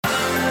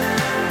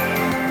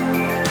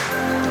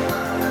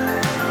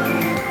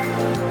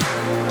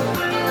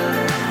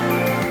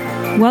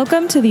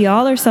Welcome to the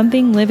All or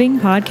Something Living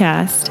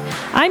podcast.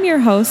 I'm your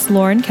host,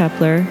 Lauren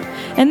Kepler,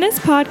 and this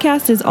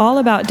podcast is all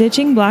about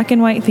ditching black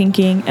and white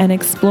thinking and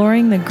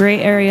exploring the gray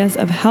areas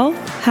of health,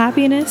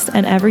 happiness,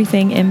 and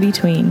everything in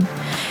between.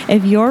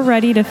 If you're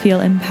ready to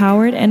feel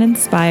empowered and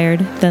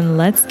inspired, then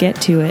let's get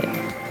to it.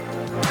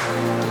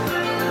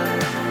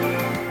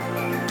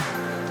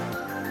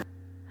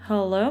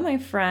 Hello, my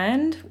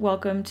friend.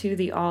 Welcome to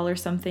the All or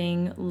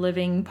Something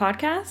Living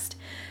podcast,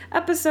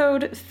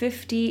 episode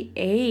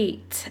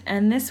 58.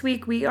 And this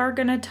week we are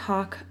going to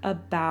talk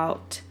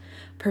about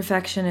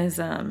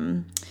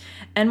perfectionism.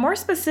 And more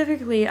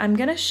specifically, I'm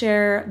going to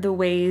share the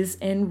ways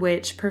in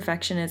which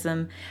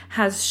perfectionism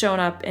has shown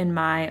up in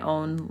my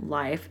own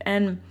life.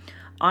 And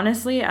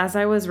honestly, as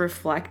I was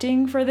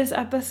reflecting for this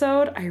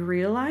episode, I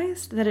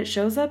realized that it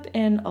shows up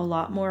in a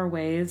lot more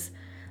ways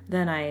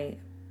than I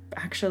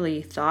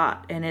actually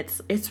thought, and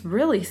it's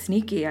really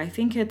sneaky. I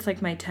think it's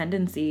like my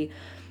tendency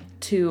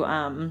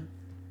to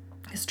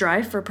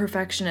strive for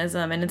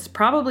perfectionism, and it's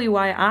probably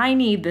why I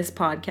need this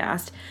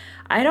podcast.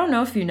 I don't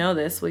know if you know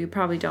this. Well, you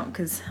probably don't,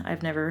 because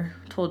I've never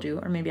told you,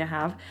 or maybe I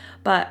have,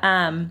 but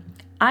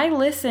I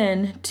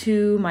listen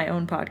to my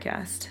own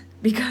podcast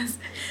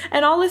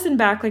and I'll listen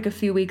back like a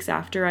few weeks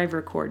after I've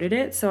recorded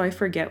it, so I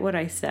forget what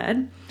I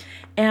said,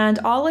 and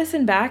I'll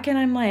listen back and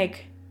I'm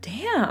like,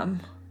 damn,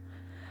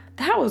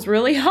 that was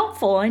really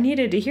helpful. I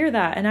needed to hear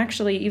that. And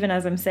actually, even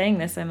as I'm saying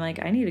this, I'm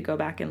like, I need to go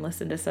back and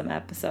listen to some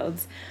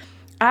episodes.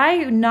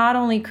 I not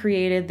only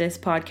created this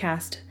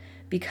podcast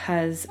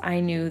because I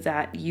knew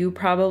that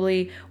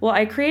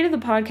I created the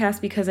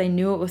podcast because I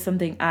knew it was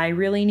something I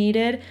really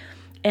needed.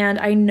 And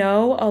I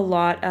know a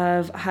lot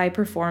of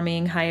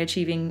high-performing,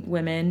 high-achieving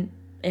women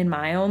in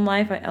my own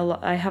life.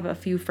 I have a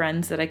few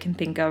friends that I can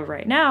think of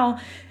right now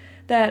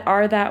that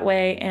are that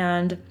way,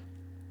 and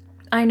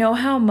I know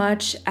how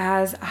much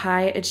as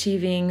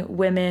high-achieving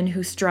women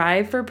who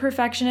strive for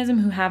perfectionism,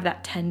 who have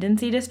that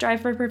tendency to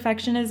strive for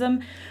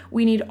perfectionism,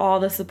 we need all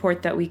the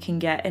support that we can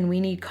get, and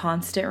we need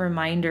constant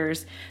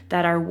reminders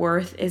that our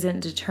worth isn't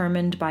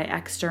determined by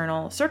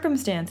external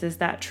circumstances,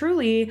 that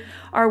truly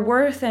our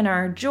worth and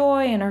our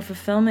joy and our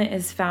fulfillment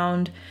is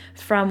found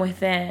from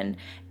within.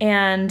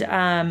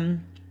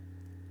 And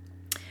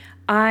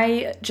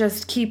I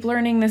just keep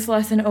learning this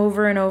lesson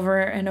over and over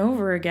and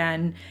over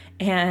again.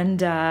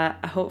 And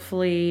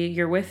hopefully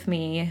you're with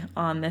me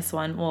on this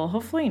one. Well,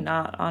 hopefully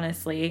not,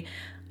 honestly.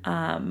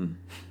 I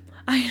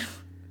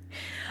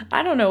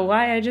don't know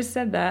why I just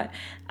said that.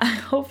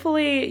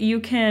 Hopefully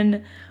you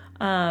can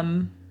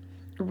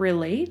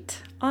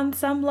relate on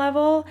some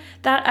level.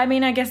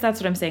 I guess that's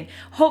what I'm saying.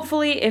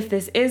 Hopefully, if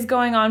this is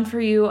going on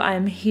for you,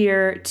 I'm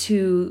here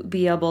to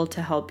be able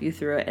to help you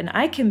through it. And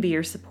I can be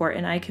your support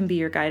and I can be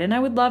your guide. And I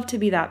would love to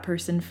be that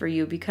person for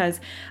you, because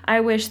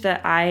I wish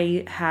that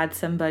I had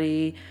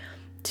somebody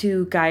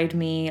to guide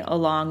me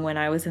along when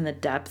I was in the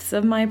depths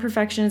of my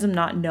perfectionism,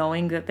 not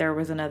knowing that there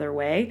was another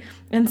way.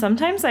 And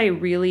sometimes I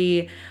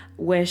really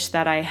wish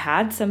that I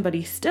had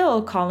somebody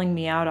still calling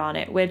me out on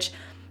it, which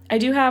I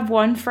do have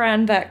one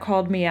friend that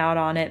called me out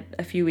on it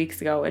a few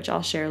weeks ago, which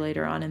I'll share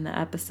later on in the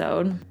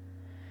episode.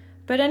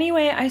 But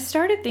anyway, I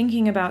started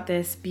thinking about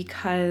this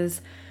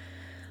because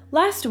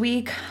last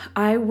week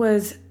I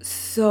was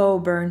so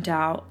burnt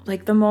out,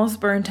 like the most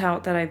burnt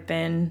out that I've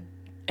been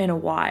in a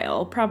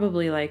while,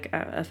 probably like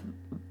a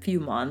few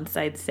months,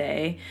 I'd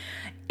say.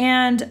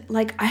 And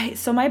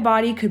so my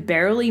body could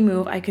barely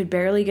move. I could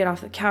barely get off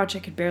the couch. I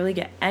could barely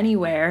get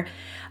anywhere.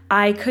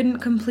 I couldn't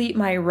complete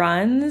my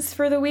runs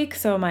for the week,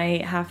 so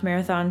my half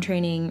marathon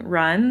training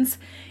runs.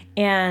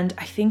 And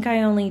I think I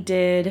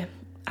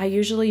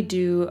usually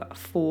do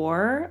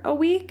 4 a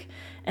week,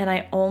 and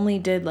I only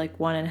did like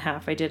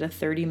 1.5. I did a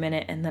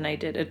 30-minute and then I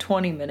did a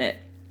 20-minute.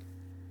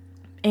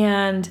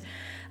 And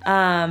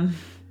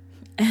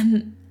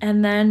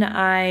then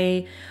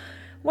I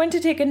went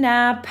to take a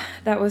nap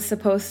that was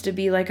supposed to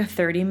be like a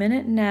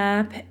 30-minute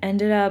nap,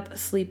 ended up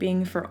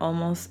sleeping for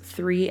almost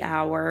 3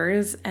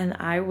 hours, and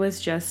I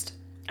was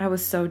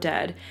so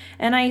dead.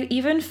 And I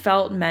even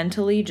felt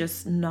mentally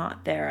just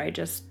not there. I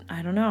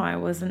don't know, I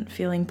wasn't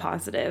feeling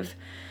positive.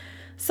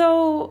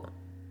 So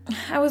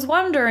I was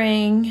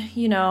wondering,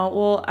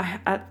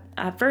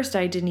 at first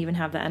I didn't even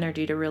have the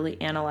energy to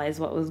really analyze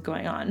what was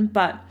going on.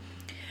 But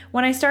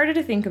when I started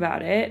to think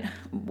about it,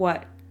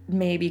 what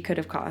maybe could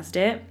have caused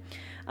it,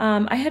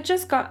 I'd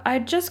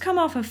just come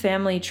off a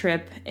family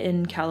trip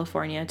to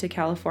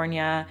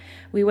California.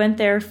 We went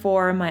there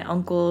for my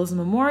uncle's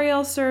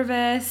memorial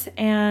service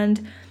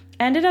and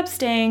ended up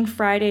staying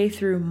Friday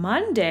through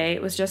Monday.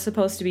 It was just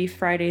supposed to be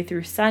Friday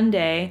through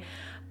Sunday,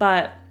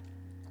 but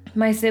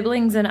my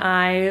siblings and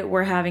I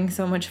were having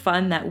so much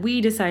fun that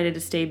we decided to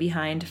stay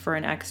behind for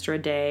an extra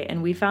day,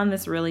 and we found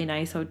this really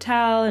nice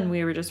hotel and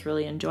we were just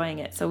really enjoying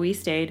it. So we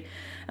stayed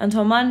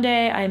until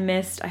Monday. I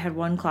had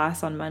one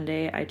class on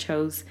Monday. I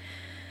chose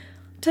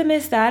to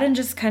miss that and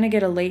just kind of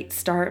get a late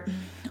start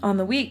on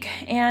the week.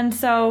 And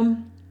so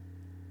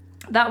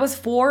that was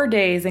 4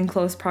 days in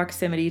close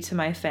proximity to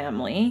my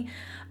family.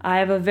 I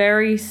have a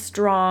very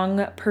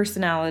strong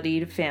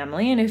personality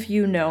family, and if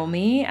you know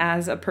me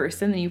as a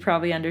person, then you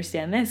probably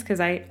understand this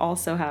because I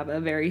also have a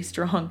very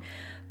strong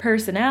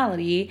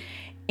personality.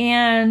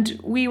 And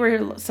we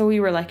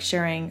were like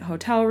sharing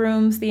hotel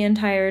rooms the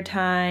entire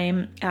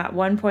time. At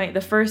one point, the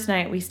first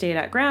night we stayed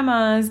at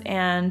grandma's,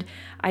 and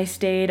I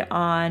stayed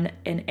on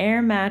an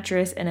air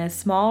mattress in a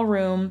small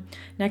room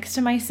next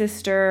to my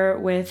sister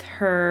with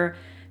her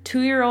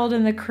 2-year-old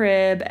in the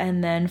crib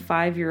and then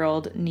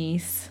 5-year-old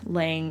niece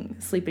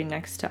sleeping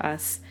next to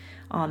us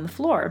on the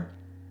floor.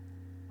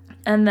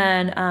 And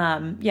then,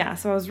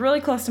 so I was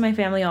really close to my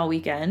family all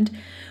weekend,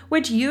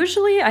 which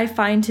usually I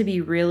find to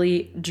be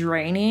really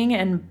draining.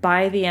 And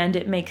by the end,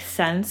 it makes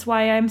sense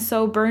why I'm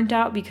so burnt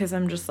out, because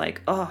I'm just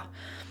like,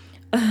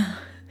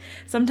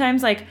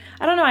 sometimes, like,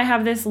 I don't know, I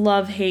have this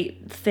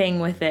love-hate thing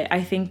with it.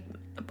 I think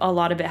a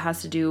lot of it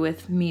has to do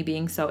with me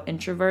being so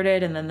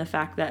introverted, and then the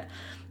fact that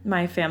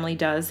my family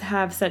does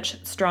have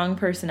such strong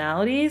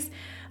personalities.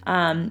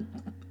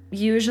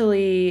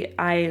 Usually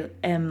I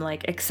am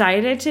like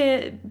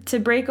excited to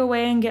break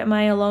away and get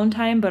my alone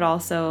time, but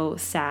also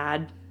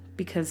sad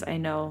because I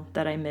know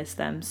that I miss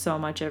them so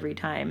much every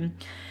time.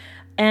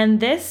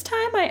 And this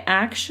time I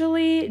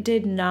actually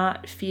did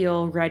not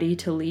feel ready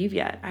to leave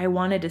yet. I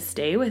wanted to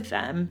stay with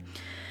them.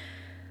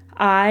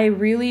 I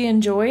really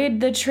enjoyed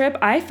the trip.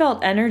 I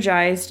felt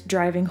energized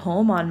driving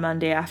home on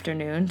Monday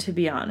afternoon, to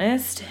be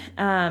honest.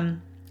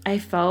 I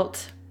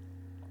felt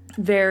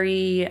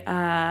very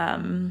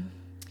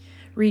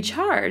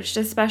recharged,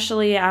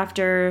 especially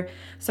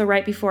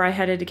right before I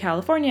headed to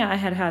California, I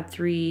had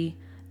 3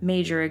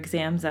 major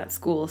exams at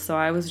school, so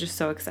I was just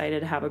so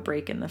excited to have a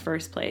break in the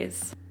first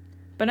place.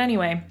 But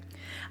anyway,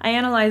 I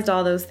analyzed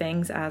all those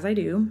things as I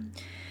do,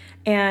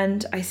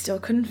 and I still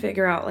couldn't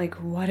figure out like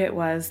what it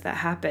was that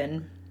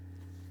happened.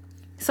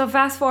 So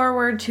fast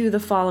forward to the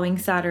following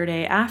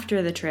Saturday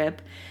after the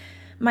trip,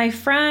 my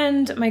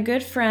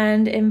good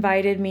friend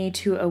invited me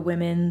to a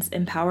women's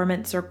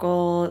empowerment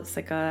circle. It's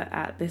like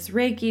at this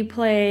Reiki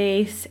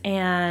place.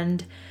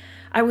 And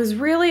I was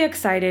really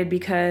excited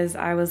because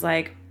I was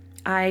like,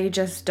 I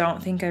just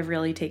don't think I've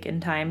really taken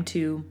time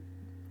to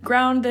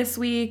ground this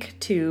week,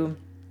 to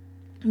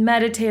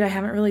meditate. I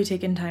haven't really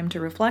taken time to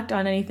reflect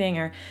on anything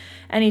or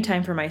any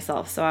time for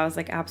myself. So I was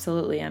like,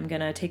 absolutely, I'm going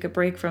to take a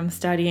break from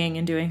studying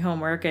and doing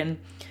homework and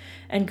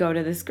go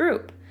to this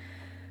group.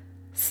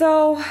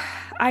 So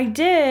I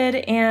did,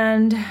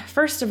 and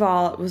first of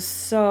all, it was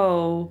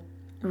so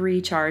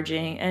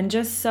recharging and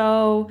just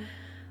so,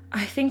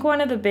 I think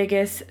one of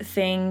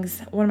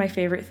my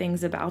favorite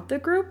things about the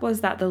group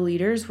was that the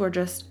leaders were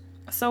just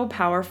so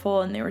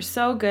powerful, and they were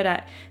so good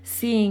at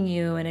seeing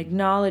you and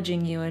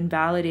acknowledging you and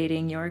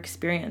validating your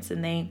experience,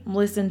 and they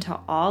listened to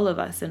all of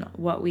us and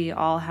what we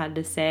all had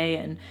to say.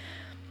 And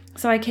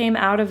so I came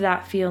out of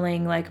that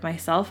feeling like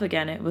myself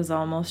again. It was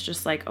almost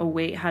just like a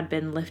weight had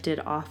been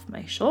lifted off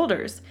my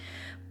shoulders.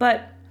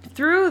 But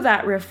through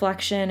that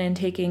reflection and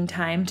taking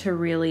time to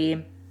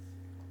really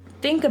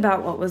think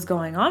about what was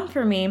going on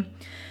for me,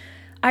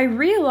 I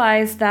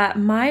realized that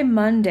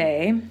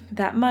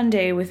that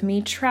Monday with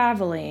me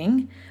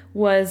traveling,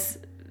 was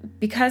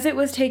because it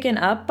was taken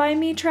up by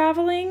me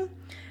traveling,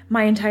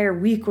 my entire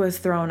week was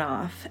thrown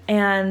off.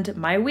 And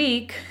my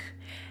week,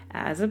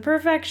 as a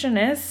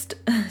perfectionist,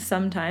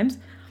 sometimes,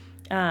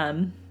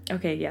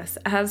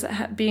 as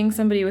being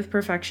somebody with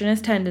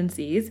perfectionist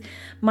tendencies,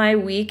 my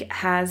week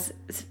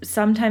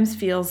sometimes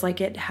feels like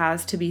it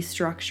has to be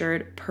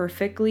structured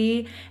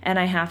perfectly, and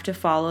I have to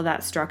follow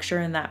that structure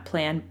and that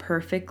plan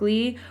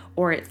perfectly,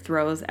 or it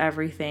throws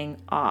everything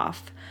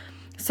off.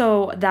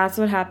 So that's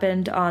what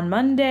happened on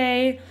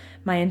Monday.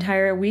 My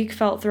entire week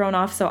felt thrown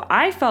off, so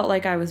I felt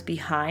like I was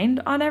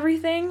behind on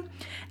everything.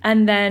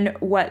 And then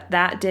what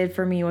that did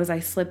for me was I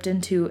slipped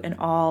into an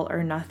all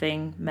or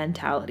nothing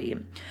mentality.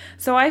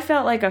 So I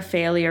felt like a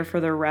failure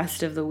for the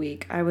rest of the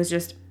week. I was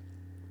just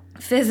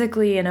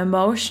physically and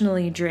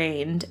emotionally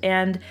drained.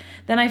 And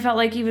then I felt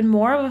like even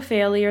more of a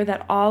failure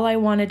that all I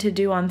wanted to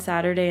do on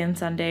Saturday and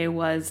Sunday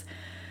was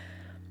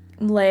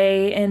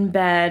lay in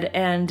bed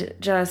and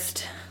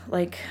just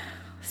like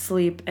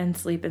sleep and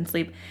sleep and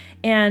sleep.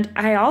 And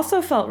I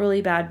also felt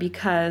really bad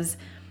because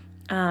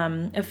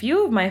a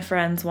few of my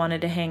friends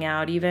wanted to hang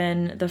out.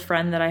 Even the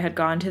friend that I had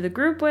gone to the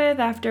group with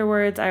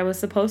afterwards, I was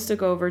supposed to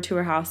go over to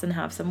her house and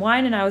have some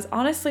wine, and I was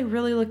honestly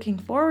really looking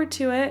forward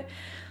to it.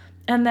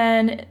 And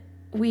then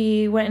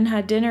we went and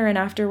had dinner, and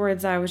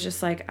afterwards I was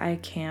just like, I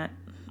can't.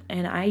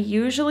 And I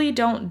usually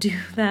don't do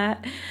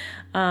that.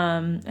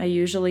 I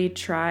usually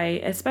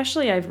try,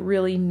 especially I've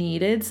really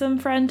needed some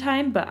friend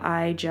time, but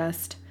I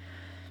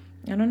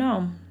don't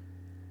know.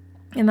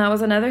 And that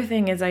was another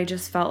thing, is I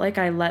just felt like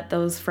I let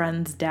those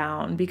friends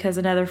down because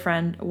another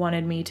friend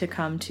wanted me to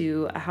come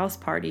to a house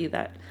party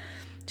that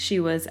she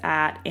was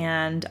at,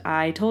 and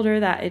I told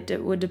her that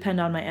it would depend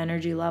on my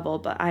energy level,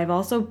 but I've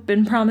also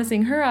been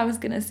promising her I was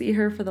going to see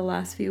her for the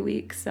last few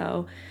weeks,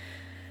 so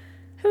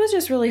it was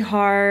just really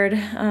hard.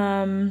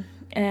 And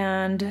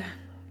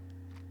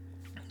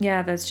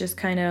yeah, that's just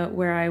kind of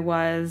where I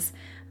was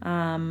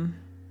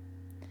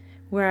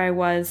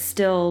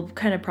still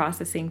kind of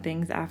processing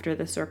things after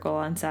the circle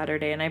on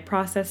Saturday. And I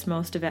processed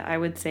most of it, I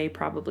would say,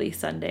 probably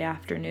Sunday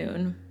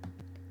afternoon.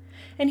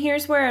 And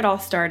here's where it all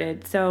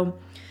started. So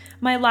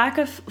my lack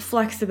of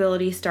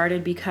flexibility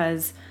started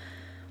because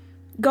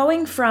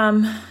going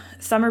from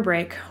summer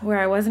break where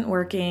I wasn't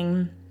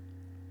working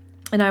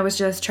and I was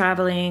just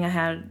traveling, I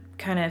had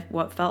kind of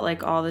what felt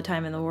like all the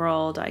time in the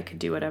world. I could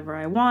do whatever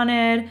I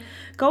wanted.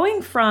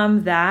 Going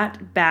from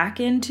that back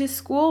into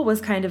school was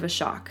kind of a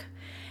shock.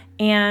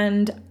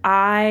 And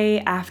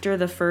after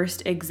the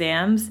first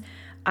exams,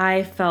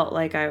 I felt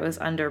like I was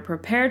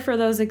underprepared for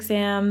those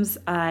exams.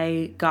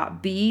 I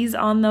got B's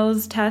on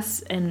those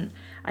tests and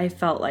I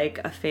felt like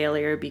a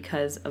failure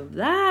because of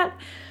that.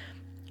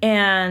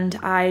 And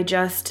I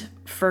just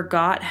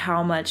forgot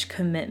how much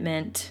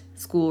commitment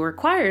school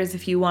requires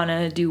if you want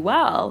to do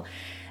well.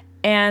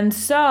 And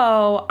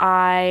so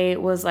I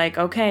was like,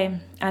 okay,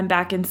 I'm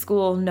back in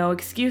school, no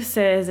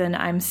excuses, and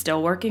I'm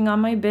still working on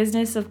my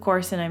business, of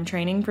course, and I'm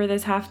training for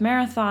this half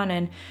marathon,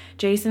 and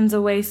Jason's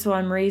away, so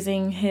I'm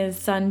raising his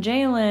son,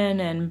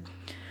 Jalen,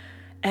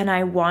 and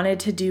I wanted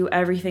to do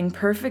everything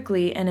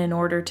perfectly, and in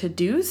order to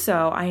do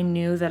so, I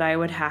knew that I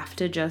would have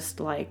to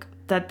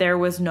that there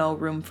was no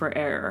room for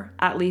error.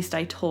 At least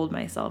I told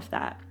myself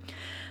that.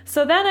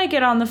 So then I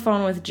get on the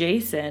phone with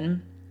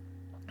Jason,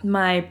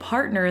 my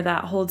partner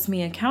that holds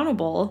me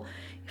accountable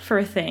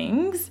for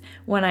things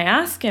when I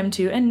ask him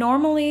to. And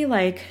normally,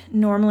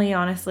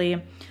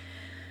 honestly,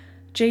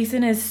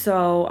 Jason is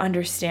so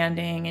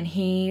understanding and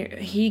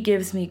he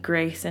gives me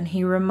grace and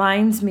he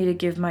reminds me to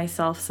give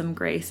myself some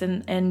grace.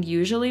 And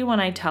usually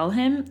when I tell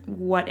him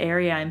what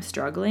area I'm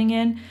struggling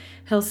in,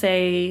 he'll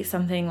say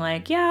something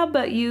like, yeah,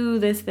 but you,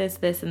 this,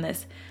 and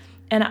this.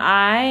 And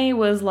I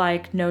was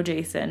like, no,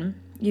 Jason,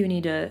 you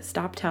need to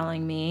stop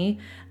telling me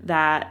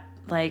that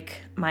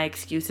my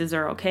excuses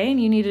are okay,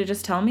 and you need to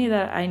just tell me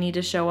that I need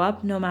to show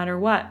up no matter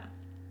what.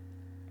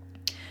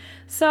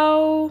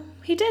 So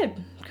he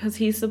did, because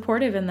he's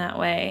supportive in that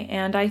way,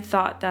 and I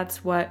thought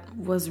that's what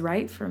was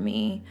right for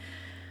me.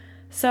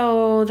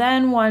 So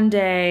then one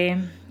day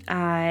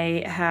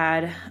I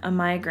had a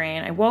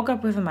migraine. I woke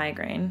up with a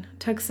migraine,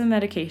 took some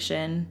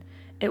medication,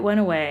 it went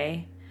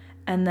away,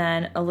 and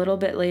then a little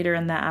bit later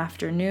in the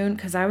afternoon,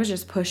 because I was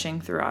just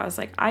pushing through, I was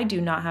like, I do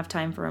not have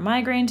time for a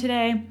migraine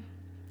today.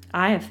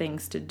 I have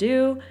things to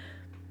do.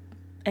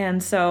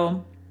 And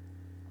so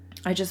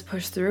I just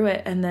pushed through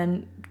it. And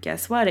then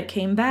guess what? It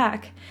came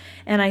back.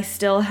 And I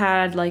still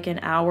had an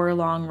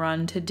hour-long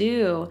run to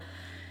do.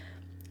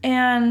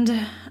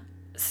 And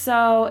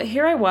so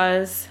here I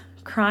was,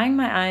 crying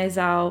my eyes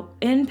out,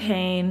 in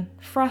pain,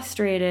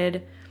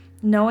 frustrated,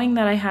 knowing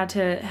that I had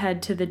to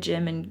head to the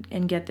gym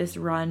and get this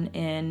run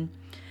in.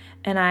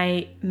 And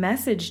I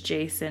messaged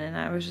Jason and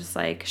I was just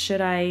like,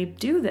 should I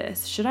do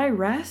this? Should I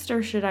rest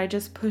or should I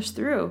just push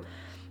through?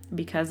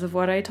 Because of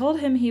what I told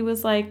him, he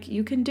was like,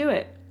 you can do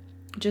it.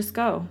 Just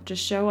go.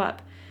 Just show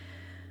up.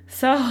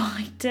 So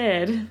I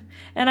did.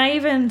 And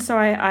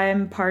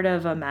I'm part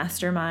of a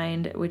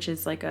mastermind, which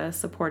is a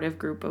supportive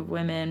group of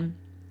women.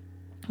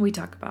 We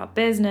talk about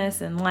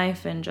business and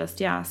life and just,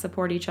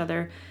 support each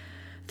other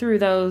through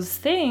those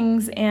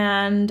things.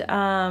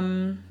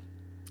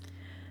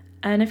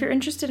 And if you're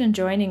interested in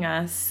joining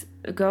us,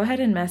 go ahead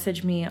and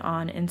message me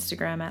on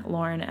Instagram at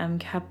Lauren M.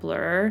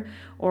 Kepler,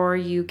 or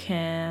you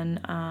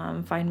can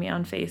find me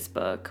on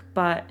Facebook.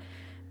 But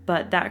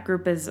that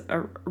group is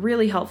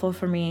really helpful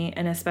for me,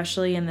 and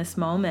especially in this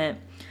moment,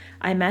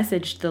 I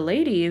messaged the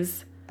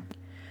ladies.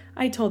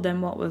 I told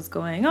them what was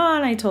going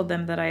on. I told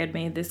them that I had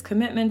made this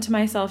commitment to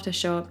myself to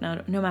show up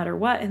no matter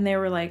what, and they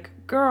were like,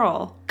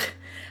 girl,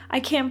 I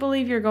can't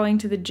believe you're going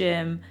to the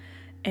gym.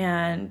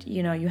 And,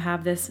 you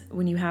have this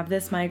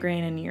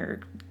migraine and you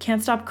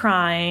can't stop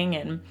crying.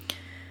 And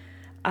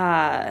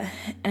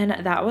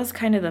that was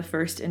kind of the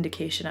first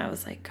indication. I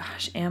was like,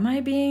 gosh, am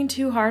I being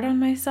too hard on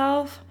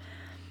myself?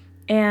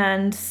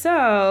 And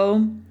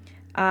so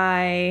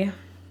I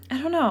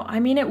don't know. I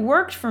mean, it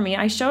worked for me.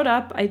 I showed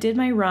up, I did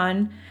my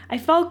run. I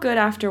felt good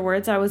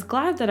afterwards. I was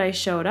glad that I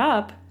showed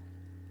up.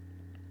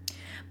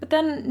 But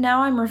then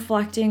now I'm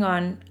reflecting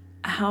on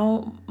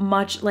how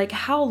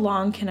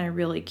long can I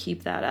really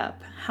keep that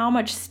up? How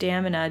much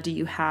stamina do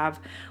you have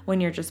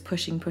when you're just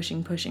pushing?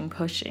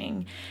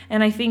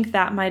 And I think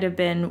that might have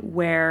been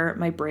where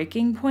my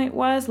breaking point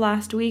was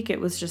last week. It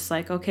was just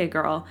like, okay,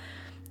 girl,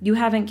 you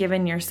haven't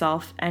given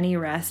yourself any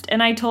rest.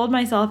 And I told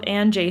myself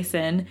and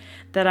Jason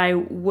that I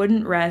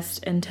wouldn't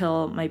rest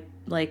until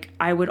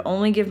I would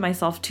only give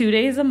myself 2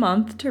 days a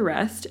month to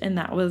rest. And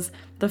that was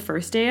the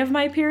first day of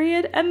my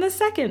period and the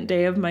second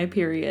day of my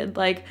period.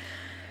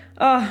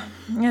 Oh,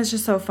 it's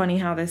just so funny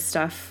how this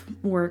stuff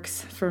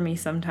works for me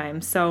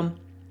sometimes. So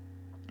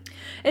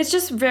it's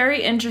just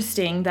very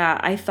interesting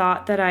that I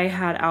thought that I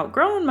had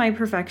outgrown my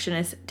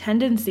perfectionist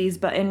tendencies,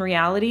 but in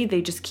reality,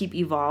 they just keep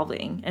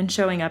evolving and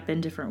showing up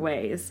in different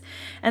ways.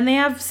 And they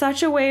have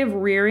such a way of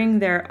rearing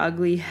their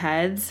ugly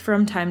heads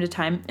from time to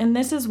time. And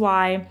this is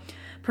why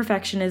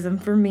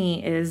perfectionism for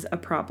me is a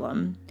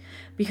problem.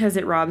 because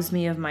it robs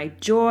me of my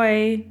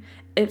joy.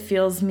 It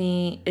leaves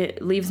me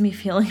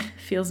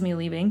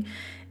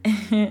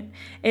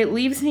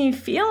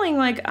feeling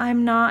like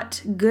I'm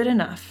not good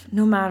enough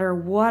no matter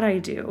what I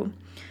do.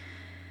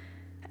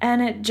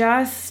 And it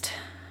just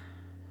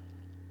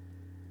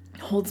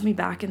holds me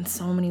back in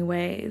so many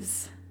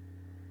ways.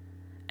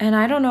 And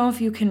I don't know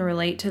if you can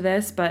relate to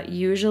this, but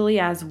usually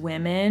as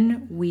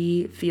women,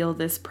 we feel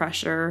this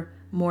pressure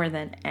more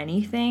than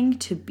anything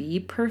to be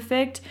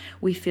perfect.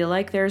 We feel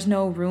like there's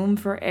no room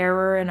for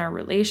error in our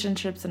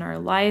relationships, in our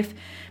life,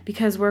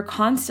 because we're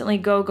constantly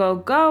go, go,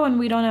 go, and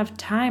we don't have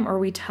time, or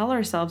we tell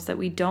ourselves that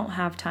we don't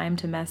have time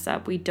to mess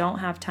up. We don't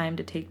have time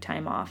to take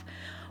time off.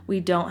 We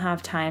don't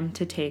have time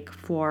to take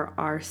for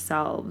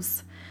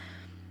ourselves.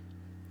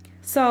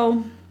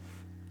 So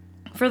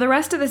for the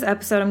rest of this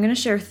episode, I'm going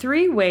to share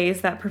 3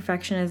 ways that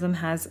perfectionism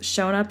has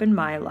shown up in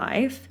my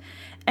life.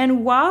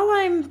 And while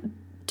I'm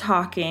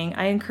talking,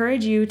 I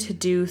encourage you to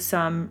do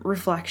some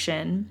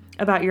reflection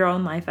about your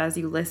own life as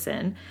you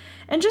listen.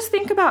 And just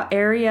think about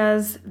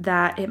areas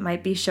that it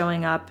might be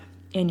showing up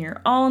in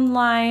your own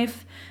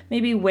life.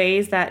 Maybe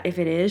ways that if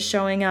it is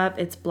showing up,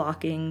 it's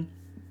blocking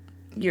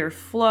your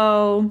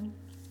flow.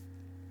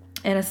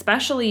 And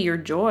especially your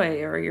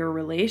joy or your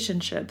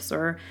relationships,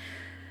 or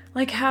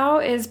like, how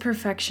is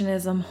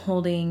perfectionism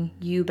holding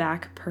you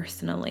back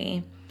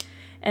personally?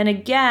 And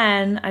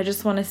again, I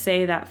just want to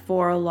say that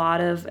for a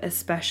lot of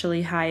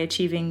especially high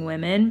achieving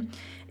women,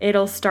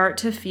 it'll start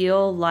to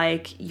feel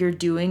like you're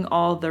doing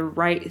all the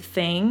right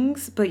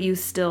things, but you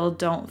still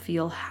don't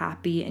feel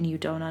happy and you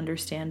don't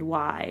understand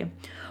why.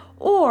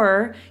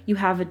 Or you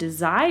have a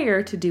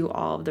desire to do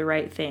all of the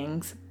right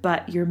things,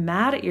 but you're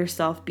mad at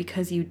yourself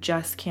because you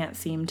just can't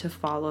seem to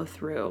follow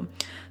through.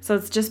 So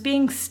it's just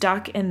being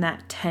stuck in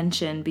that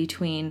tension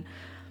between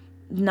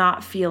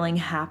not feeling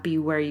happy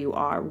where you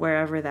are,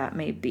 wherever that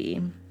may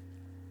be.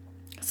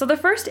 So the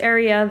first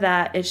area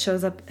that it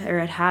shows up, or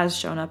it has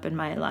shown up in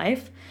my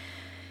life,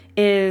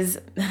 is,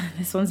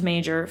 this one's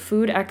major,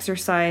 food,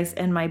 exercise,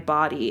 and my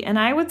body. And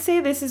I would say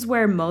this is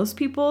where most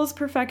people's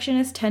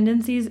perfectionist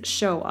tendencies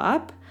show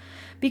up,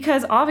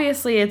 because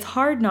obviously it's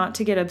hard not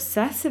to get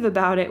obsessive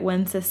about it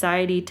when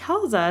society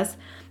tells us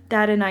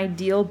that an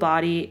ideal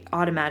body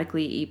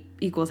automatically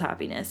equals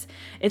happiness.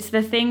 It's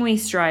the thing we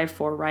strive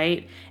for,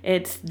 right?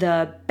 It's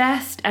the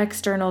best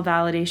external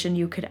validation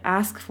you could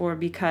ask for,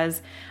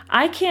 because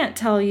I can't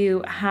tell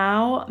you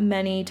how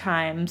many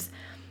times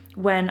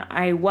when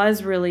I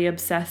was really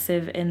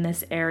obsessive in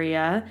this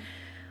area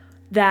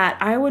that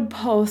I would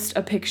post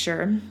a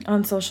picture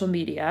on social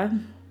media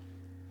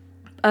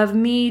of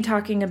me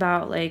talking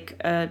about like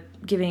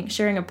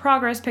sharing a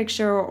progress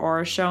picture,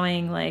 or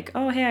showing like,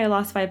 oh, hey, I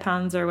lost 5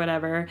 pounds or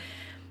whatever,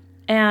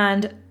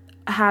 and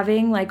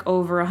having like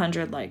over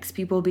 100 likes,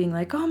 people being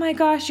like, oh my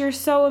gosh, you're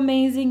so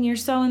amazing, you're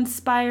so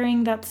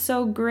inspiring, that's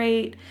so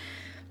great.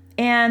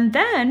 And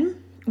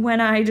then when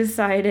I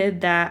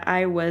decided that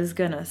I was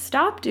gonna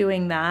stop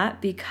doing that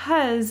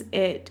because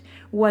it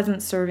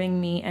wasn't serving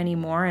me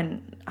anymore,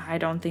 and I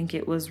don't think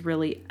it was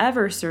really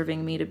ever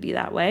serving me to be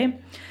that way,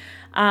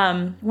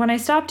 when I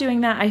stopped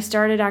doing that, I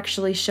started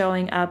actually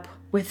showing up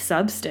with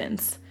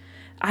substance.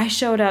 I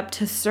showed up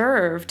to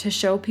serve, to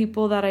show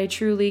people that I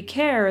truly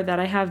care, that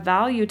I have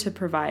value to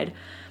provide.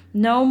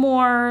 No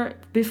more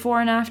before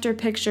and after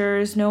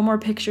pictures, no more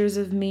pictures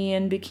of me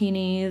in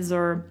bikinis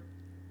or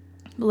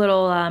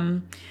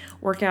little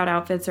workout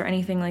outfits or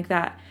anything like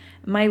that.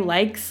 My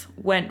likes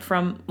went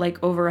from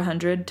like over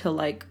 100 to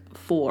like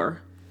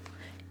 4.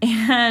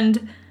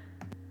 And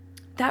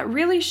that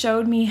really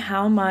showed me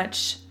how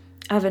much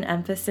of an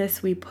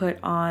emphasis we put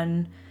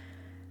on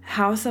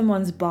how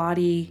someone's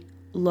body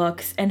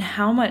looks and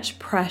how much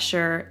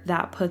pressure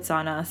that puts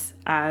on us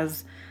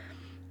as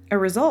a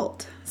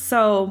result.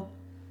 So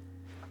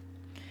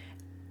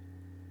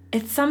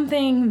it's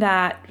something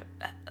that,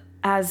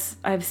 as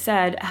I've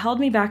said, held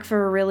me back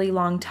for a really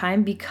long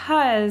time,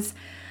 because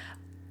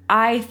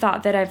I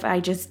thought that if I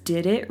just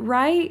did it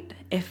right,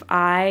 if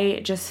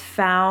I just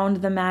found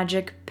the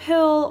magic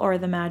pill or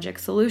the magic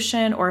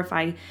solution, or if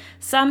I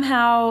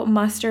somehow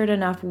mustered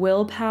enough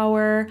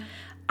willpower,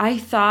 I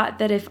thought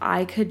that if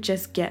I could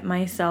just get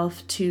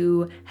myself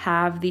to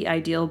have the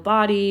ideal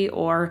body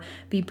or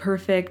be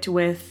perfect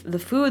with the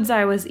foods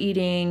I was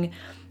eating,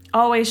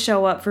 always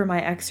show up for my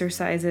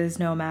exercises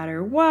no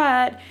matter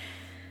what,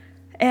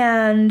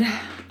 and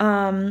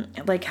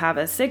like have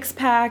a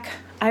 6-pack,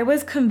 I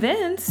was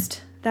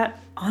convinced that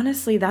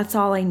honestly that's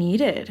all I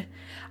needed.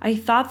 I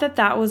thought that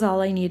that was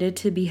all I needed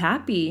to be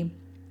happy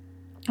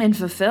and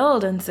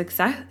fulfilled and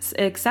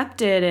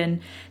accepted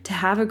and to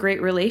have a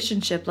great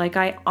relationship. Like,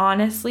 I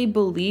honestly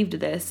believed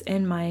this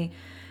in my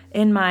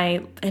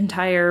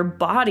entire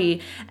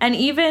body. And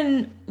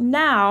even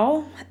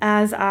now,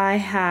 as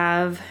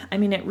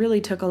it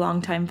really took a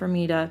long time for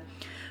me to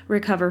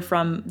recover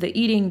from the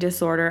eating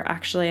disorder.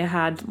 Actually, I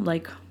had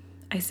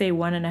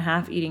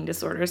 1.5 eating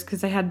disorders,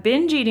 because I had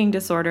binge eating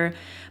disorder,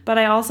 but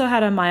I also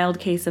had a mild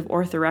case of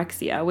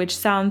orthorexia, which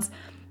sounds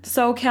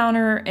so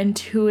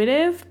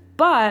counterintuitive,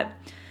 but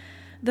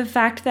the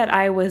fact that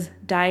I was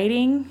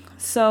dieting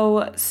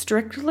so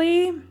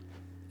strictly,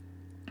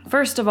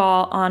 first of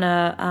all, on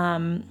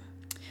a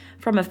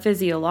from a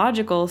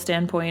physiological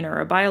standpoint or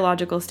a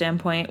biological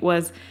standpoint,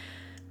 was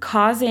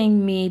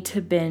causing me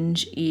to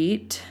binge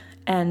eat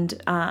and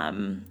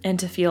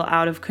to feel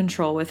out of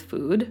control with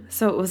food.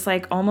 So it was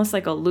like almost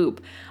like a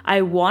loop.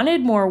 I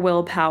wanted more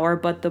willpower,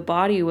 but the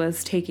body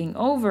was taking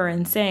over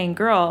and saying,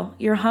 girl,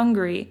 you're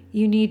hungry,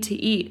 you need to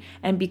eat.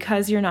 And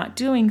because you're not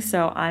doing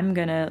so, I'm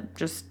gonna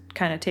just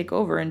kind of take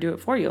over and do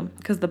it for you,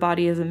 because the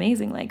body is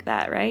amazing like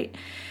that, right?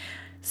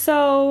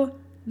 So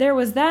there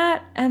was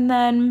that. And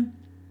then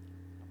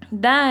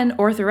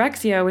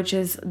orthorexia, which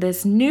is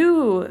this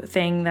new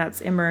thing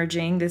that's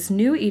emerging, this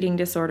new eating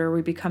disorder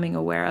we're becoming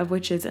aware of,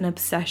 which is an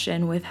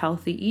obsession with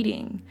healthy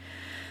eating.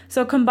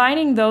 So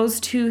combining those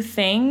two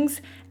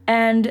things,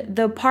 and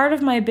the part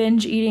of my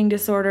binge eating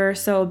disorder,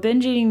 so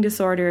binge eating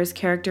disorder is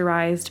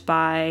characterized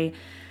by,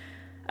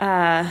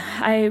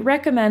 I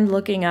recommend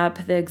looking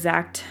up the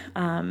exact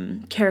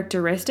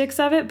characteristics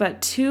of it,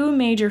 but two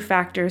major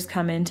factors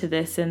come into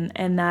this,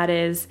 and that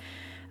is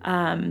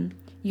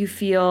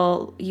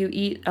you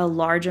eat a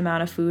large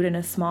amount of food in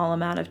a small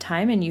amount of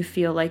time, and you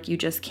feel like you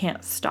just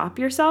can't stop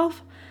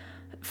yourself.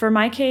 For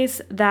my case,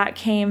 that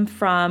came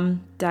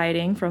from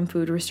dieting, from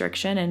food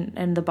restriction,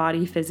 and the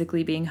body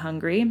physically being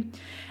hungry.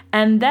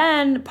 And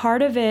then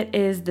part of it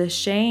is the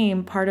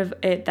shame. Part of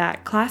it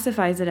that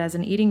classifies it as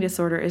an eating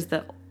disorder is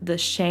the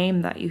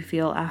shame that you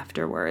feel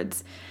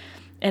afterwards.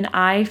 And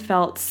I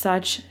felt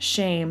such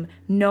shame.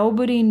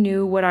 Nobody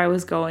knew what I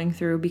was going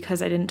through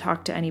because I didn't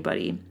talk to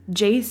anybody.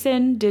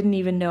 Jason didn't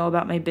even know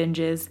about my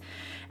binges,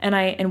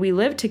 and we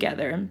lived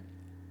together,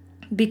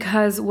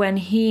 because when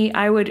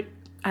I would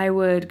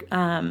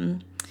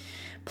plan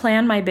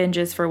my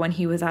binges for when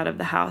he was out of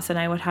the house, and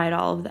I would hide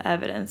all of the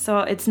evidence. So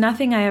it's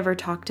nothing I ever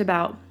talked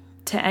about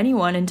to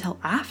anyone until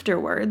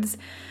afterwards,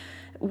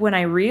 when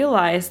I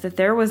realized that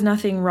there was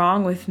nothing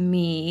wrong with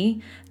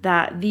me,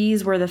 that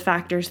these were the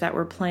factors that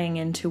were playing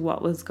into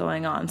what was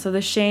going on. So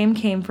the shame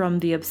came from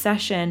the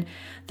obsession,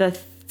 the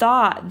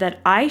thought that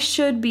I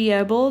should be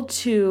able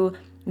to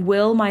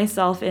will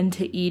myself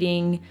into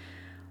eating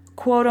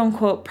quote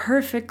unquote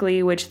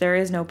perfectly, which there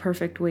is no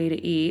perfect way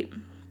to eat.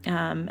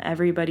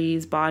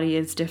 Everybody's body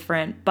is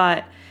different,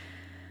 but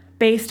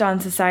based on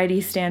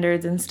society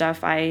standards and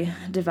stuff, I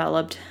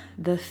developed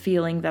the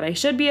feeling that I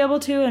should be able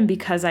to, and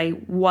because I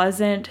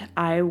wasn't,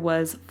 I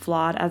was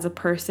flawed as a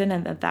person,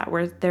 and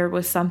there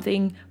was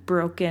something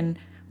broken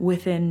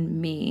within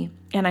me.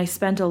 And I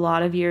spent a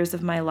lot of years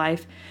of my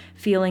life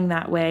feeling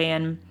that way,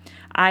 and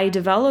I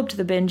developed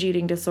the binge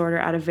eating disorder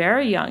at a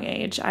very young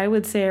age. I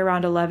would say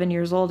around 11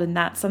 years old, and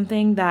that's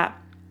something that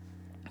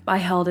I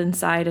held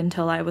inside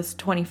until I was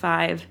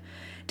 25,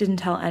 didn't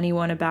tell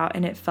anyone about,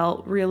 and it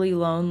felt really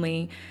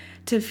lonely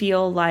to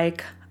feel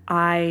like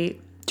I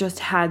just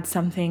had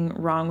something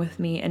wrong with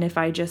me, and if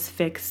I just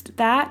fixed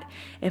that,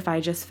 if I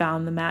just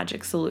found the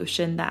magic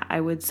solution, that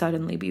I would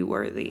suddenly be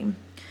worthy.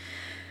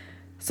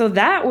 So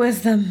that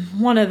was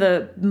one of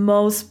the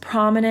most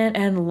prominent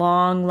and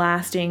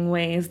long-lasting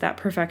ways that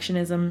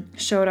perfectionism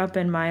showed up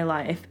in my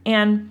life.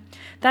 And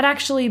that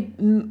actually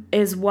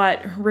is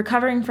what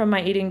recovering from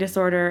my eating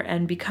disorder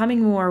and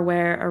becoming more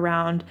aware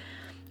around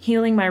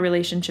healing my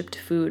relationship to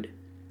food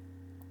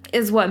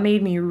is what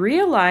made me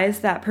realize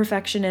that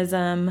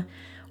perfectionism,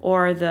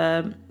 or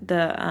the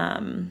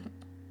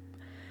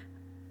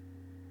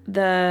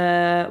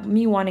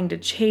me wanting to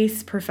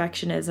chase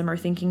perfectionism or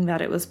thinking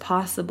that it was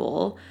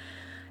possible,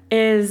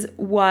 is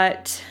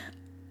what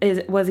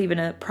was even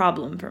a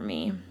problem for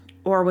me,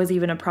 or was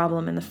even a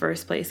problem in the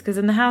first place. Because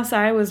in the house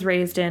I was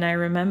raised in, I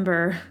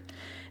remember,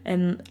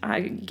 and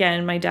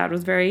again, my dad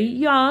was very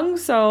young,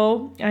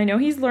 so I know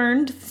he's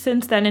learned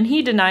since then, and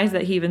he denies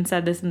that he even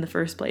said this in the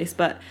first place,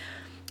 but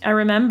I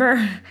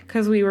remember,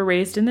 because we were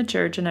raised in the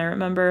church, and I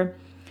remember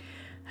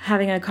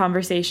having a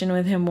conversation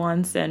with him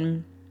once,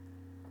 and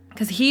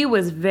because he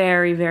was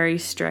very, very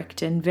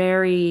strict and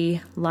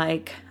very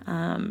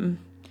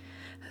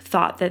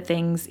thought that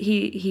things,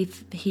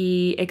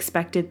 he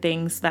expected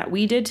things that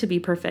we did to be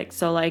perfect.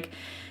 So like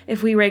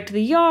if we raked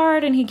the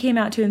yard and he came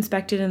out to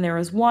inspect it and there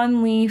was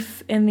one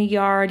leaf in the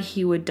yard,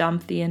 he would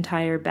dump the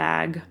entire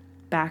bag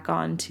back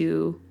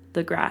onto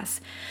the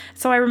grass.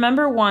 So I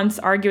remember once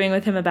arguing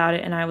with him about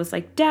it, and I was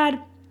like,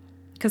 Dad,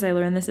 because I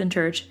learned this in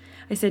church,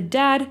 I said,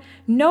 Dad,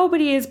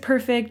 nobody is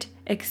perfect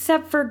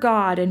except for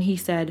God. And he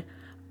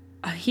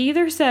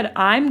either said,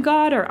 I'm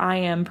God or I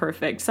am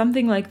perfect,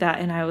 something like that.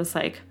 And I was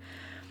like,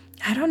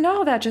 I don't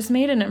know, that just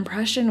made an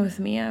impression with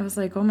me. I was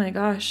like, oh my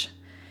gosh,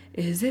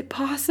 is it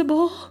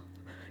possible?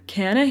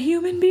 Can a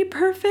human be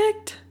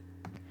perfect?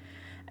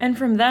 And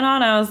from then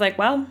on, I was like,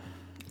 well,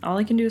 all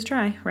I can do is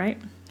try,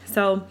 right?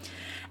 So,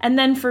 and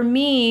then for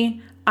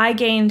me, I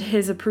gained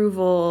his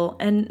approval,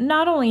 and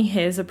not only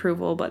his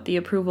approval, but the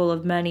approval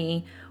of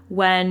many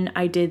when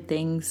I did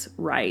things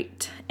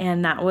right.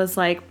 And that was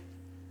like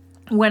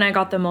when I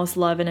got the most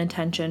love and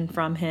attention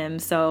from him.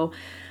 So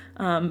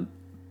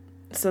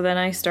then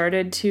I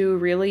started to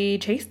really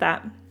chase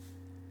that.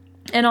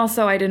 And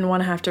also I didn't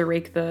want to have to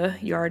rake the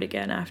yard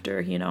again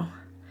after,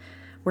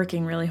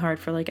 working really hard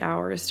for like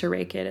hours to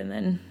rake it, and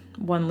then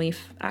one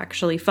leaf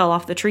actually fell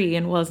off the tree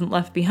and wasn't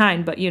left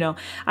behind, but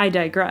I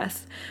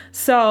digress.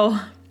 So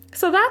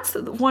that's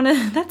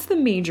that's the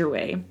major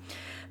way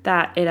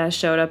that it has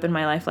showed up in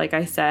my life, like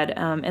I said,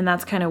 and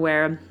that's kind of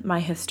where my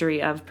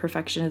history of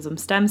perfectionism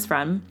stems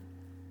from.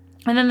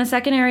 And then the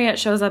second area it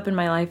shows up in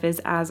my life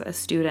is as a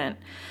student.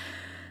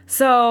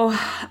 So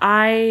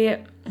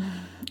I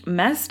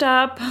messed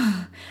up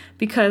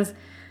because,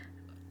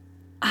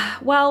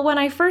 when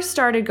I first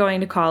started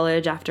going to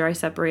college after I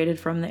separated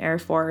from the Air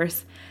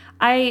Force,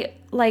 that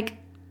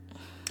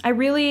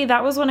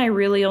was when I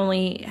really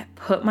only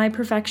put my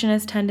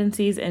perfectionist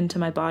tendencies into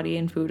my body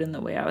and food and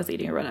the way I was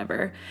eating or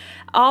whatever.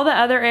 All the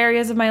other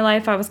areas of my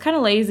life, I was kind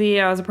of lazy.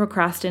 I was a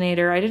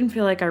procrastinator. I didn't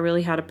feel like I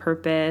really had a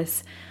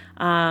purpose.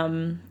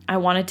 I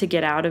wanted to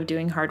get out of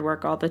doing hard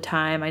work all the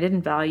time. I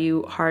didn't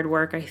value hard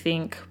work, I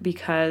think,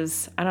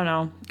 because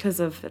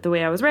of the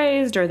way I was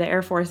raised or the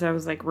Air Force. I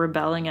was like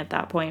rebelling at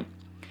that point.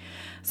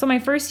 So my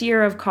first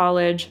year of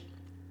college,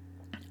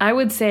 I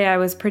would say I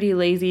was pretty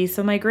lazy.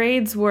 So my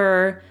grades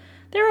they're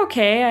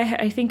okay.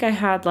 I think I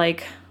had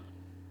like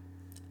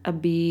a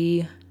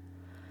B,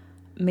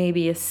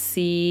 maybe a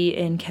C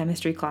in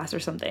chemistry class or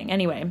something.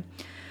 Anyway,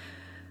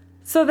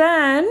 so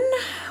then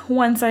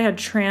once I had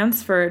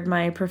transferred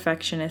my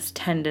perfectionist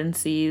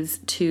tendencies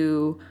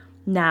to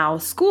now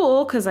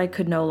school, because I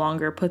could no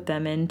longer put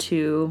them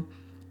into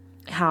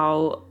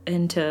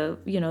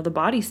the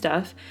body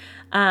stuff,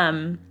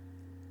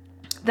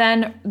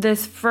 then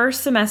this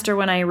first semester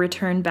when I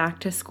returned back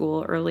to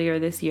school earlier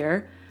this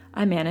year,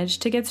 I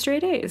managed to get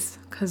straight A's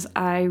because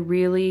I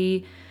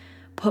really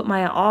put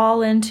my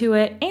all into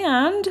it.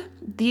 And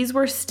these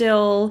were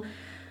still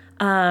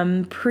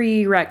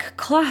prereq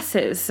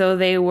classes. So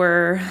it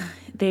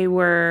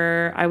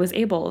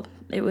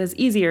was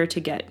easier to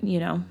get,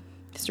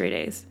 straight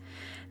A's.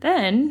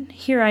 Then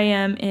here I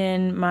am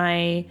in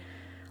my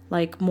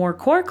more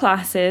core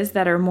classes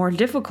that are more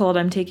difficult.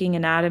 I'm taking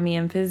anatomy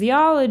and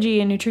physiology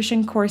and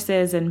nutrition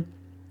courses, and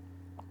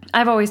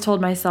I've always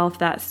told myself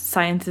that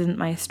science isn't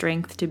my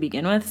strength to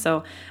begin with,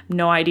 so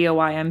no idea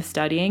why I'm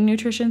studying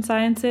nutrition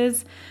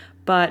sciences.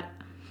 But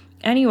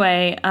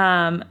anyway,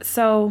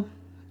 so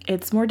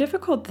it's more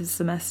difficult this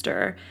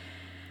semester.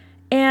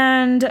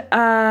 And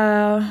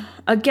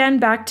again,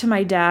 back to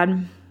my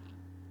dad.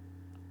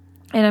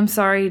 And I'm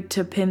sorry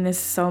to pin this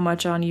so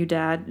much on you,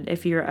 Dad,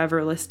 if you're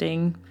ever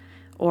listening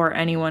or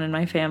anyone in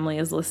my family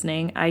is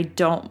listening. I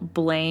don't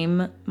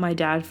blame my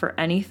dad for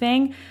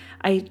anything.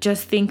 I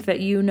just think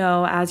that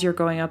as you're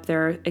going up,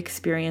 there are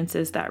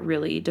experiences that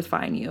really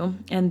define you,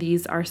 and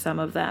these are some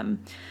of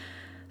them.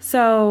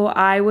 So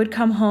I would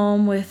come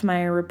home with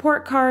my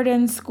report card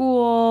from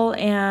school,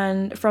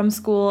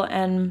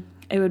 and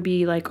it would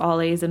be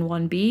all A's and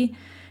 1 B.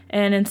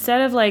 And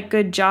instead of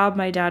good job,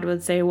 my dad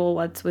would say, well,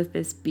 what's with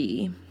this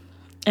B?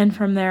 And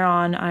from there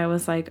on, I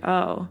was like,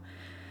 oh,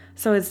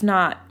 so it's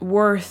not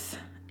worth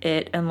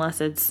it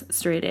unless it's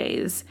straight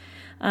A's.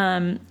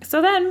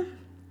 So then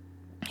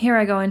here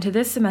I go into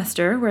this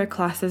semester where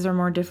classes are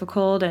more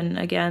difficult. And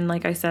again,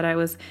 like I said, I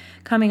was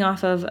coming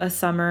off of a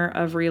summer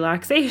of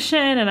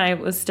relaxation and I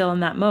was still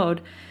in that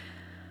mode.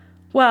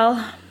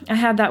 Well, I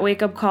had that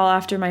wake-up call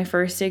after my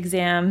first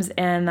exams,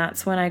 and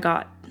that's when I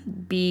got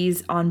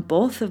B's on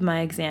both of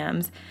my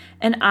exams.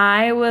 And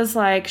I was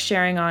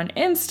sharing on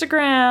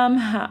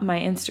Instagram, my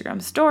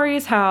Instagram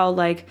stories, how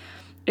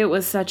it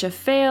was such a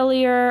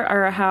failure,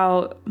 or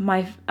how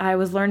I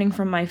was learning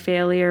from my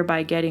failure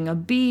by getting a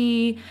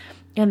B,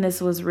 and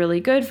this was really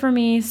good for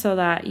me so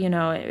that,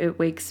 it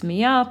wakes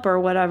me up or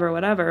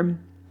whatever.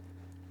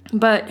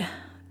 But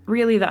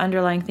really the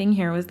underlying thing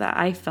here was that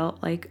I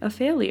felt like a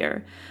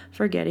failure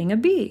for getting a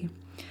B.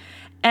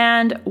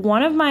 And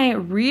one of my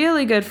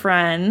really good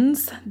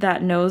friends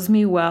that knows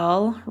me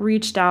well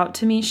reached out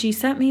to me. She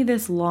sent me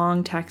this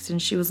long text and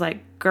she was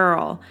like,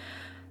 girl,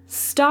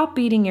 stop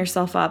beating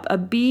yourself up. A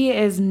B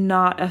is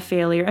not a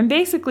failure. And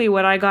basically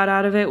what I got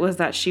out of it was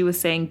that she was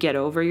saying, get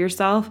over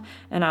yourself.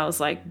 And I was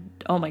like,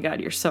 oh my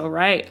God, you're so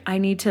right. I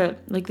need to,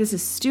 this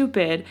is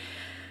stupid.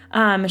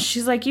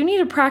 She's like, you need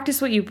to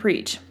practice what you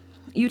preach.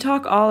 You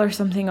talk all or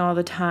something all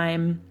the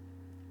time.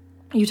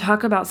 You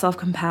talk about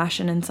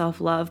self-compassion and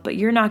self-love, but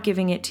you're not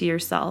giving it to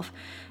yourself.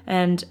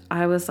 And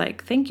I was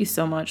like, thank you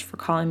so much for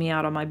calling me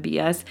out on my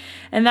BS.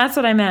 And that's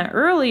what I meant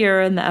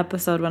earlier in the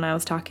episode when I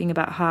was talking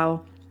about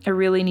how I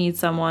really need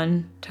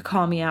someone to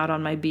call me out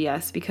on my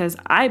BS, because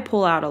I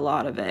pull out a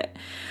lot of it.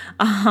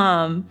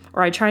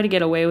 Or I try to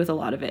get away with a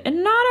lot of it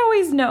and not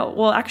always know.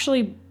 Well,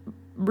 actually,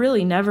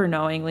 really never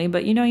knowingly,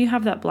 but you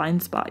have that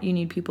blind spot. You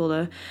need people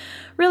to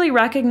really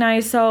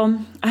recognize. So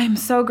I'm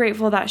so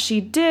grateful that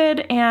she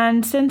did.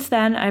 And since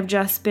then, I've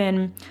just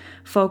been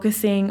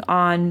focusing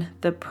on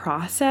the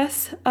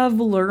process of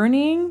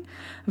learning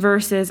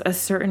versus a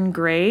certain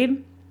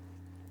grade.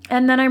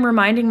 And then I'm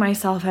reminding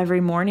myself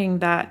every morning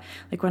that,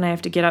 when I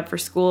have to get up for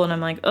school and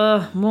I'm like,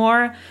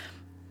 more,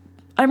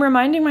 I'm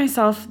reminding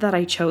myself that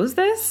I chose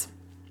this.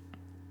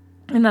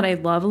 and that I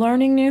love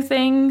learning new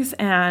things,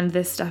 and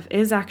this stuff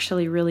is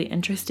actually really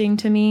interesting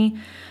to me.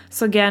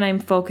 So again, I'm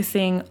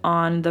focusing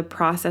on the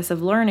process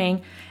of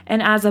learning,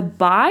 and as a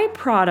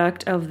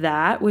byproduct of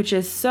that, which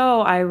is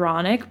so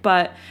ironic,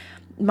 but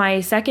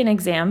my second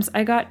exams,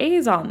 I got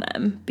A's on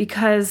them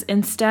because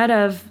instead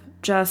of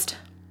just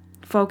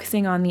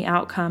focusing on the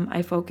outcome,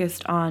 I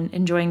focused on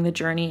enjoying the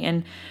journey,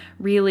 and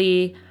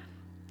really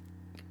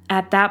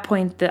at that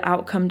point, the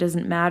outcome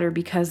doesn't matter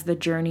because the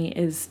journey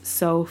is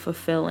so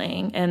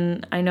fulfilling.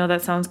 And I know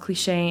that sounds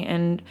cliche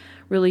and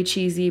really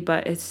cheesy,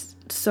 but it's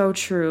so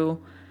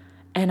true.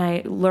 And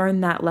I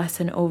learned that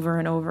lesson over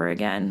and over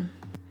again.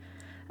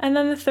 And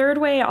then the third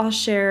way I'll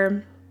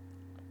share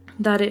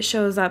that it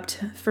shows up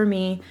for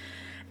me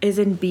is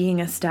in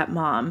being a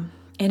stepmom.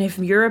 And if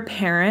you're a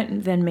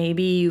parent, then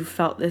maybe you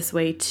felt this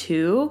way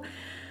too.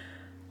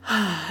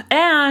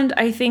 And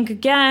I think,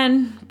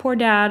 again, poor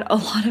dad, a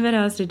lot of it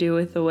has to do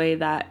with the way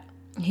that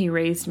he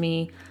raised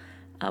me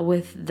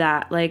with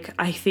that. Like,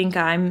 I think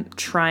I'm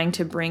trying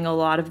to bring a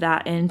lot of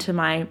that into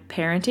my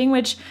parenting,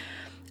 which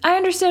I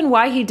understand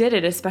why he did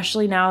it,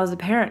 especially now as a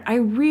parent. I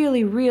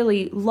really,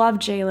 really love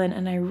Jalen,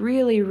 and I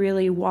really,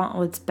 really want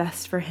what's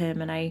best for him.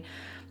 And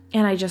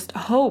I just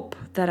hope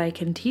that I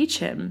can teach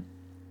him.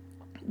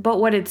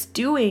 But what it's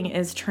doing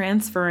is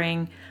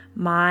transferring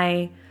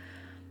my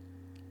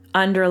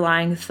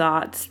underlying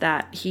thoughts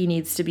that he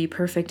needs to be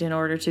perfect in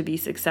order to be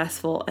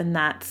successful, and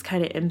that's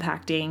kind of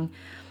impacting.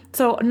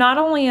 So not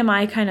only am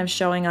I kind of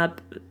showing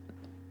up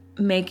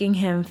making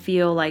him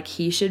feel like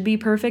he should be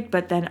perfect,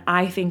 but then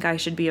I think I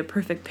should be a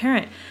perfect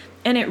parent.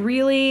 And it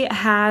really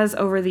has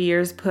over the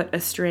years put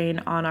a strain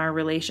on our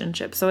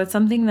relationship. So it's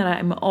something that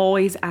I'm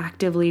always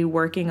actively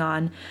working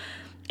on.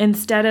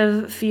 Instead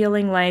of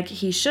feeling like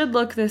he should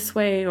look this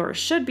way or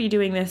should be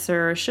doing this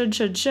or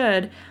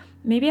should,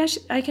 maybe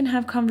I can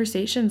have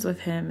conversations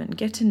with him and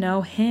get to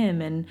know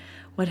him and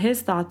what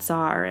his thoughts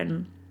are,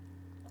 and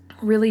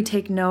really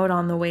take note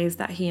on the ways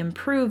that he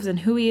improves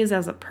and who he is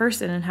as a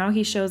person and how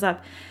he shows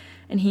up.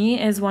 And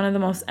he is one of the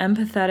most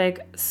empathetic,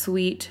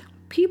 sweet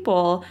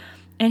people,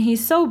 and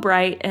he's so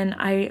bright, and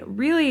I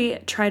really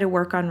try to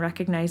work on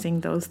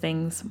recognizing those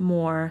things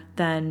more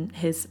than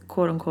his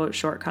quote-unquote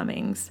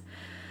shortcomings.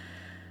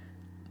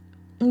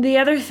 The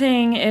other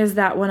thing is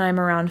that when I'm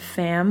around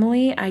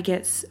family, I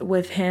get so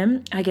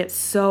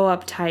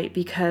uptight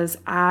because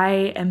I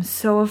am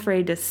so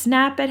afraid to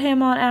snap at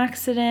him on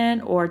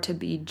accident or to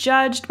be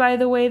judged by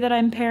the way that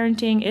I'm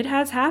parenting. It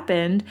has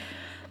happened,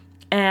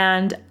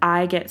 and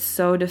I get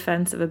so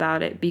defensive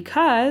about it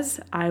because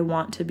I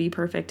want to be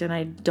perfect, and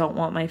I don't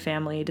want my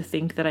family to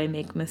think that I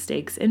make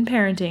mistakes in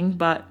parenting,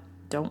 but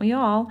don't we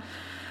all?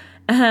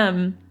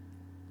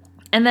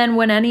 And then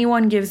when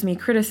anyone gives me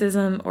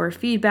criticism or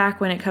feedback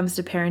when it comes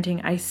to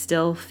parenting, I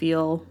still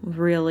feel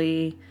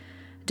really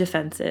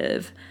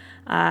defensive.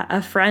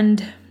 A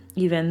friend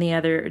even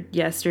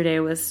yesterday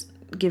was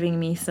giving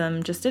me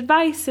some just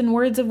advice and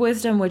words of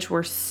wisdom, which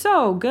were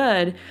so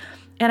good.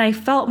 And I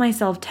felt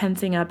myself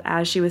tensing up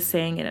as she was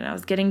saying it. And I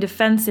was getting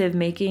defensive,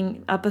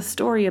 making up a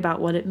story about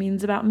what it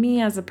means about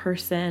me as a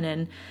person.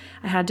 And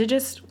I had to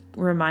just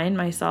remind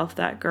myself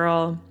that,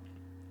 girl,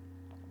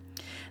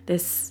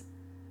 this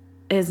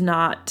does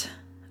not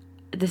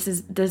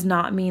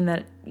mean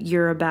that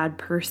you're a bad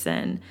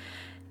person.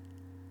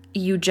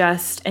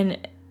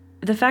 And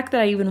the fact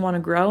that I even want to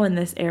grow in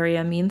this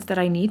area means that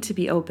I need to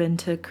be open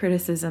to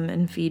criticism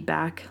and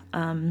feedback,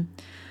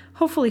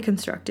 hopefully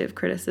constructive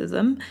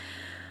criticism.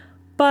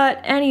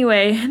 But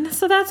anyway,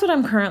 so that's what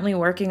I'm currently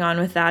working on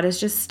with that, is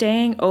just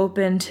staying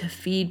open to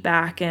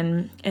feedback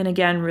and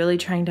again, really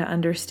trying to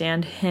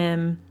understand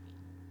him,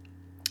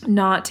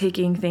 not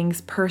taking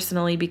things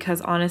personally,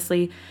 because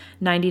honestly,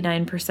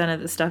 99% of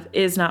the stuff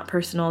is not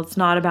personal. It's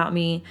not about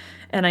me,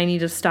 and I need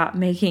to stop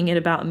making it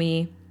about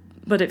me.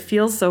 But it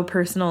feels so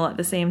personal at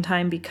the same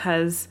time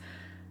because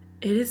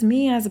it is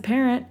me as a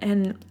parent,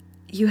 and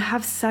you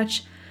have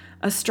such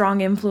a strong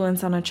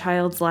influence on a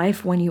child's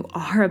life when you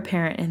are a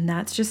parent, and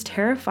that's just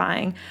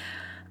terrifying.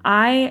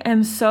 I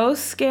am so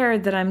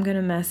scared that I'm going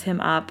to mess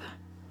him up,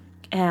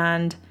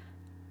 and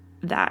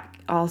that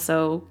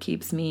also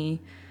keeps me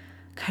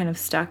kind of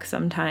stuck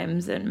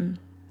sometimes, and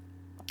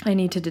I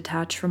need to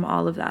detach from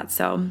all of that.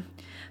 So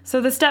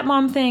the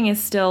stepmom thing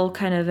is still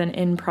kind of an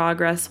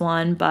in-progress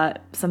one,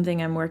 but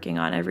something I'm working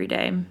on every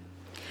day.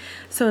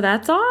 So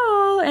that's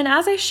all. And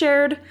as I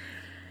shared,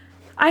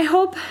 I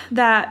hope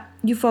that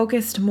you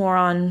focused more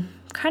on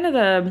kind of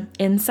the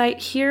insight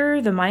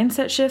here, the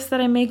mindset shifts that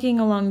I'm making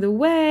along the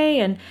way,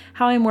 and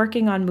how I'm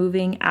working on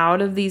moving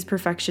out of these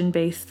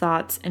perfection-based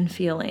thoughts and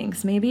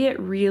feelings. Maybe it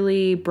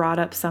really brought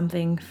up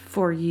something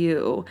for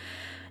you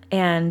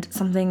and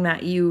something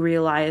that you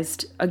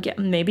realized, again,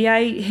 maybe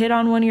I hit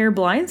on one of your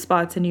blind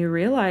spots and you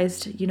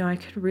realized, I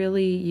could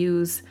really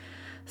use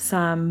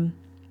some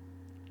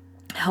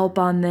help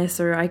on this,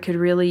 or I could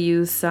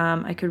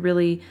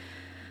really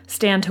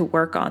stand to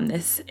work on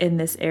this in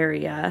this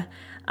area.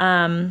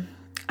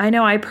 I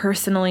know I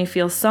personally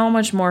feel so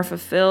much more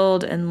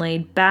fulfilled and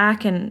laid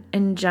back, and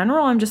in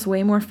general, I'm just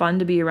way more fun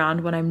to be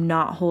around when I'm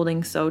not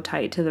holding so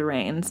tight to the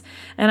reins.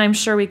 And I'm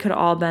sure we could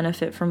all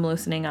benefit from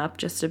loosening up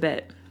just a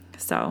bit,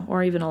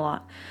 or even a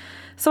lot.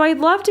 So I'd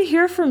love to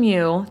hear from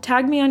you.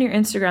 Tag me on your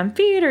Instagram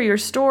feed or your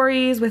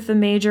stories with the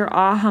major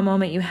aha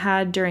moment you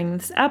had during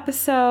this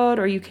episode,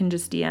 or you can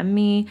just DM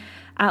me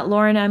at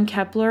Lauren M.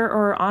 Kepler,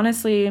 or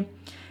honestly,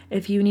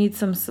 if you need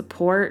some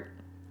support,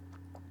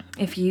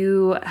 if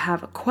you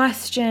have a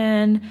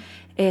question,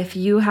 if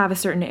you have a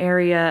certain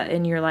area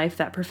in your life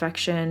that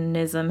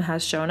perfectionism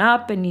has shown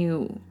up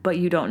but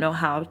you don't know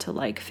how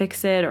to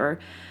fix it, or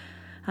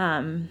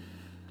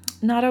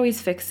not always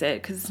fix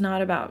it, because it's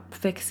not about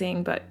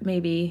fixing, but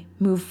maybe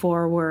move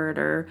forward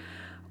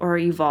or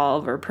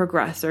evolve or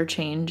progress or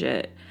change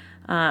it,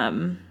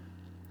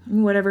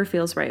 whatever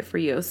feels right for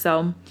you.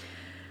 So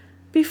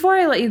before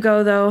I let you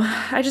go, though,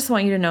 I just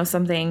want you to know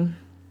something.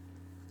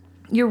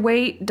 Your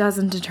weight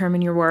doesn't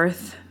determine your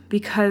worth,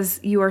 because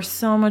you are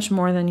so much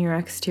more than your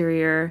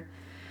exterior.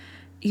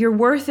 Your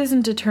worth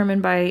isn't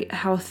determined by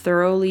how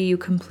thoroughly you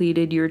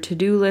completed your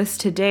to-do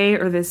list today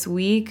or this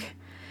week.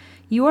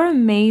 You are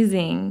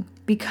amazing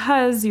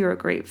because you're a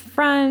great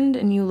friend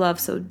and you love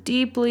so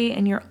deeply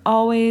and you're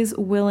always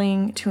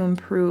willing to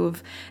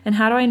improve. And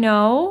how do I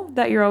know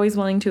that you're always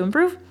willing to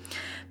improve?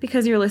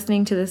 Because you're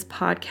listening to this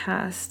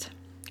podcast.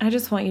 I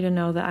just want you to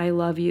know that I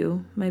love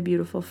you, my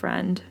beautiful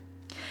friend.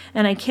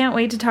 And I can't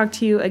wait to talk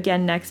to you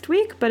again next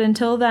week. But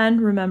until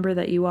then, remember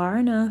that you are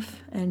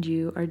enough and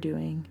you are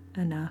doing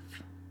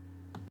enough.